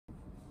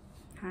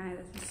Hi,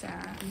 this is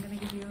Sarah. I'm going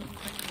to give you a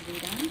quick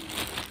reading.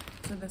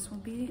 So this will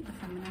be the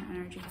feminine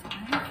energy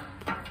today,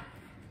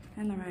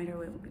 and the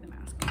Rider-Waite will be the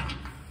masculine.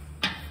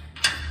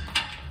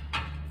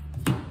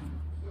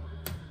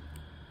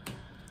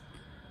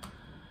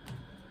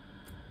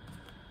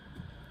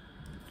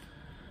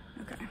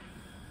 Okay.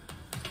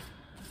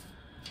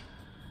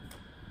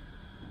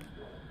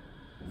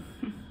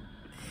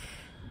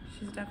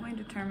 She's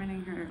definitely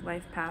determining her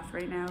life path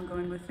right now,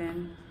 going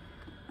within,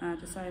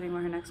 deciding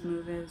where her next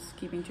move is,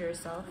 keeping to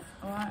herself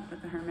a lot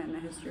with the Hermit and the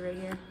history right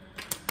here.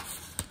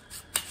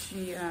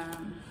 She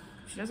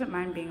doesn't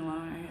mind being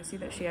alone. I see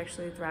that she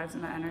actually thrives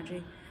in that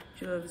energy.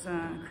 She loves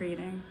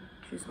creating.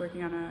 She's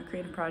working on a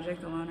creative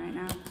project alone right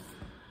now.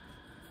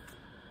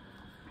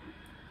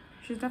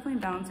 She's definitely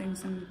balancing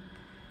some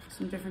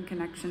different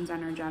connections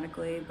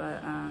energetically,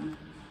 but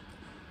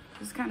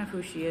this is kind of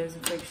who she is.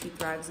 It's like she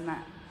thrives in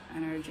that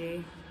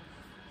energy.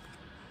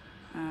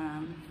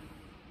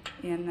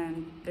 And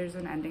then there's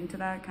an ending to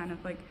that, kind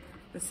of like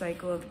the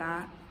cycle of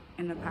that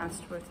in the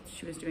past where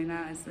she was doing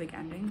that is like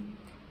ending.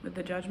 With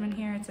the Judgment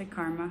here, it's like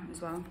karma as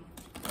well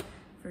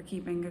for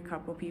keeping a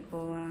couple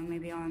people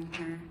maybe on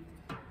her.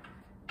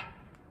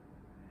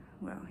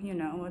 Well, you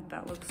know what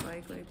that looks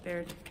like. Like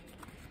they're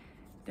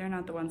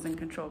not the ones in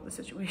control of the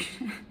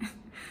situation.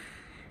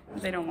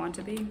 They don't want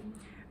to be.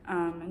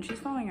 And she's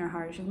following her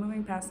heart. She's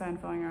moving past that and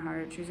following her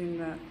heart, choosing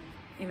the,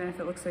 even if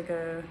it looks like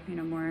a, you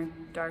know, more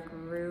dark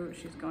route,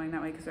 she's going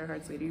that way because her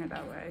heart's leading her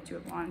that way. Two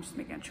of Wands, she's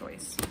making a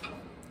choice.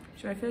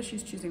 So I feel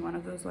she's choosing one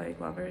of those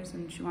like lovers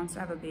and she wants to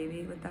have a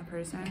baby with that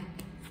person.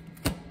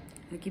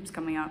 It keeps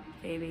coming up,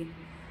 baby.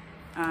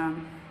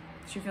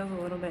 She feels a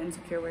little bit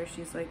insecure where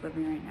she's like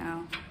living right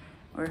now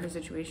or her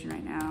situation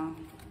right now.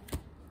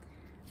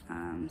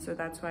 So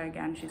that's why,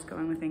 again, she's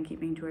going within,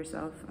 keeping to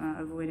herself,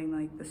 avoiding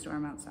like the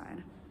storm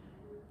outside.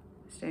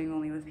 Staying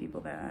only with people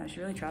that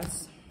she really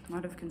trusts. A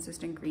lot of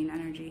consistent green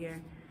energy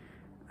here.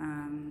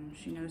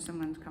 She knows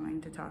someone's coming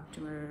to talk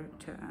to her,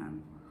 to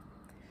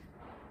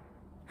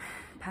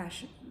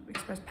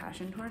express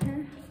passion toward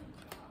her.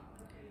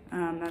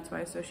 That's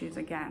why, so she's,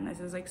 again, this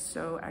is like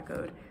so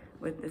echoed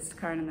with this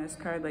card and this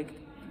card, like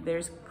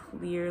there's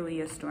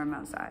clearly a storm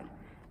outside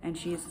and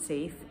she's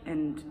safe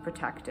and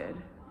protected.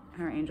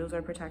 Her angels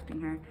are protecting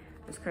her.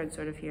 This card's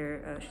sort of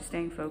here, she's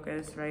staying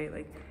focused, right?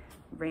 Like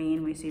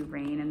rain, we see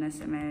rain in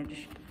this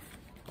image.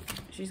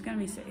 She's gonna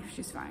be safe,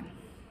 she's fine.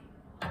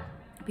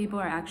 People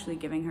are actually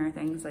giving her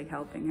things, like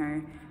helping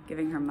her,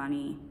 giving her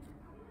money,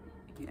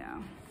 you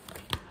know.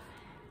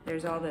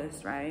 There's all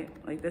this, right?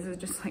 Like this is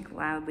just like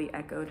loudly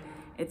echoed.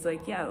 It's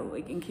like, yo,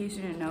 like in case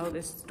you didn't know,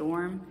 this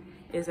storm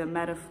is a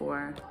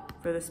metaphor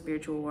for the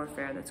spiritual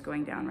warfare that's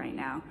going down right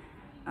now.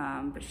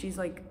 But she's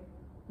like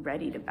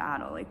ready to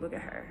battle. Like, look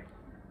at her.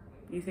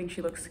 You think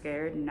she looks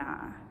scared?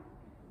 Nah,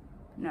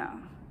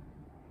 no.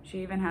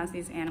 She even has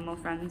these animal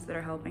friends that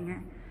are helping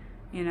her.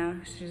 You know,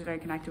 she's very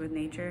connected with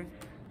nature.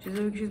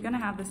 She's gonna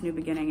have this new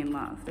beginning in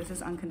love. This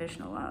is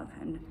unconditional love,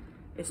 and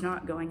it's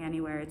not going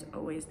anywhere. It's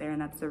always there,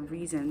 and that's the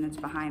reason that's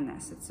behind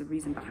this. It's the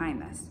reason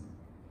behind this.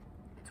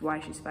 It's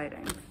why she's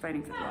fighting for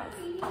love.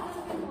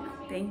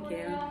 Thank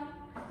you.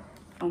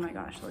 Oh my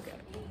gosh, look at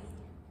it.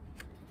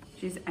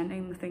 She's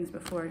ending the things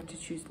before to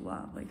choose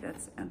love. Like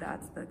that's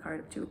the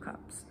card of Two of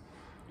Cups.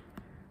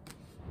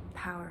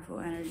 Powerful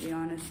energy,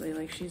 honestly.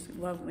 Like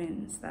love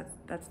wins.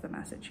 That's the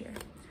message here.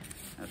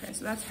 Okay,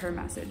 so that's her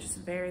message. It's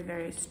very,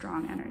 very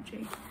strong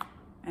energy.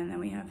 And then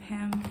we have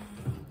him.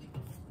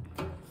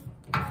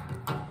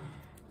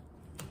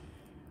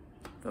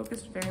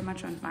 Focused very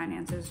much on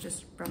finances,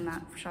 just from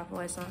that shuffle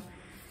I saw.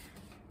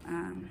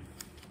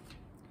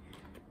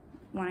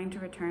 Wanting to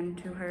return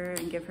to her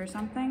and give her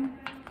something,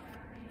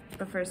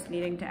 but first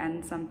needing to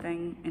end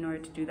something in order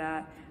to do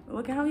that. But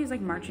look at how he's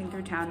like marching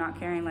through town, not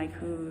caring like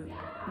who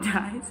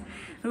dies,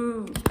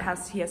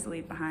 he has to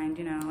leave behind,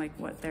 you know, like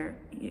what the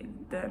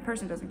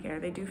person doesn't care.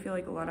 They do feel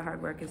like a lot of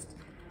hard work is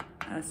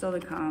still to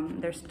come.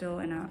 They're still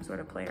in a sort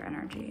of player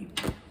energy.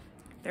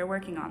 They're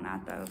working on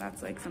that though.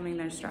 That's like something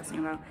they're stressing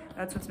about.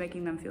 That's what's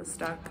making them feel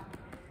stuck.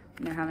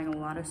 And they're having a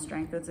lot of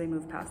strength as they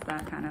move past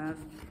that kind of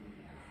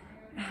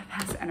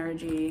past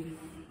energy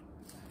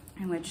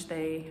in which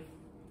they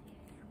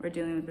were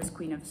dealing with this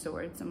Queen of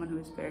Swords, someone who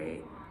is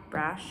very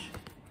brash.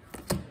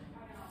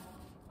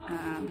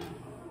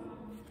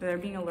 They're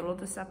being a little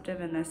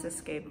deceptive in this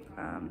escape.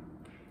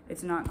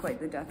 It's not quite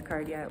the death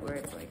card yet, where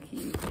it's like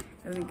he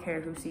doesn't care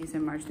who sees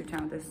him march through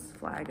town with this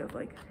flag of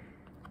like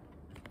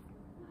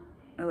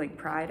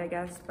pride, I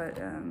guess. But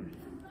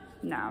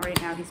no,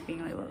 right now he's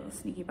being like a little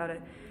sneaky about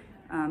it.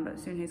 But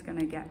soon he's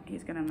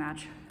gonna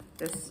match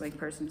this like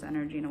person's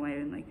energy in a way,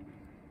 and like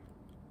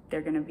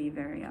they're gonna be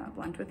very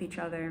blunt with each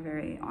other,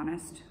 very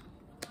honest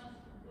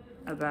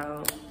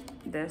about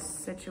this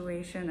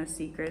situation, the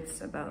secrets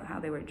about how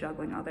they were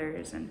juggling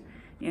others, and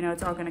you know,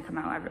 it's all gonna come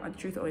out. The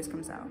truth always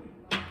comes out,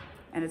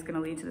 and it's gonna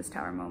lead to this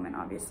Tower moment.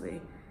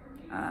 Obviously,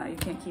 you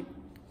can't keep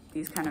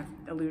these kind of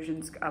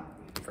illusions up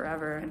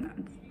forever,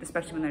 and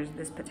especially when there's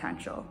this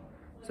potential.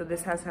 So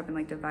this has happened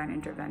like divine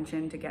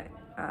intervention to get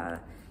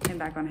him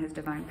back on his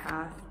divine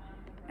path.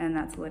 And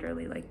that's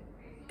literally like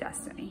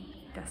destiny.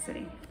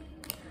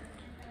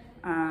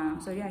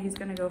 So yeah, he's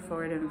gonna go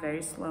forward in a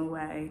very slow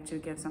way to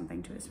give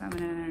something to his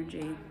feminine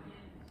energy.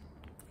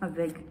 A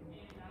big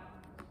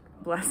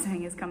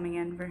blessing is coming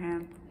in for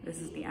him. This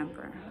is the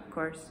Emperor, of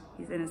course.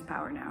 He's in his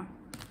power now.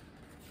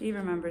 He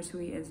remembers who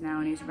he is now,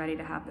 and he's ready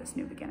to have this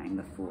new beginning,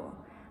 the Fool.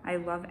 I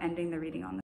love ending the reading on this.